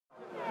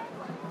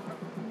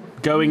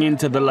Going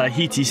into the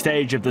LAHTI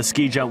stage of the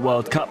Ski Jump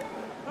World Cup,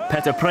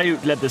 Peter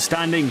Prevc led the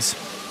standings.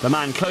 The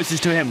man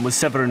closest to him was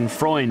Severin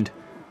Freund.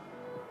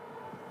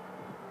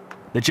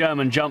 The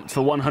German jumped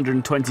for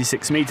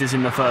 126 metres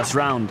in the first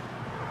round,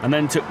 and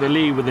then took the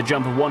lead with a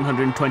jump of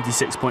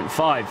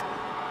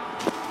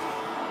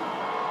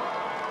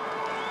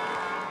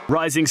 126.5.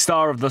 Rising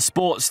star of the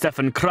sport,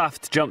 Stefan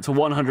Kraft, jumped to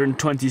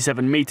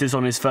 127 metres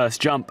on his first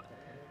jump,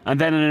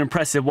 and then an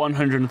impressive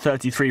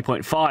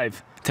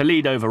 133.5 to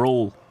lead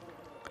overall.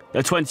 The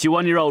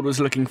 21-year-old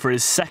was looking for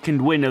his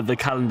second win of the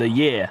calendar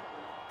year,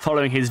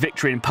 following his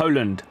victory in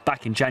Poland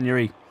back in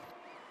January.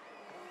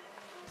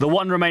 The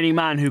one remaining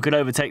man who could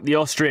overtake the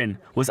Austrian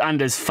was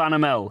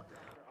Fannemel,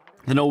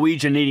 the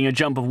Norwegian needing a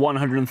jump of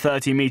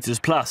 130 metres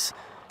plus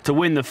to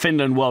win the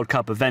Finland World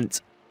Cup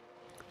event.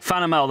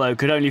 Fannemel, though,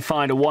 could only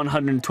find a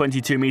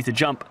 122-metre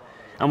jump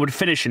and would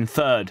finish in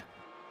third.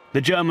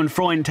 The German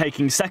Freund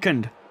taking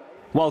second,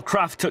 while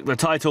Kraft took the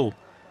title.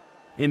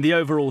 In the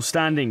overall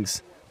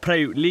standings,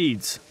 Prevc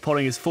leads,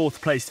 following his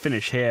fourth-placed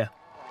finish here.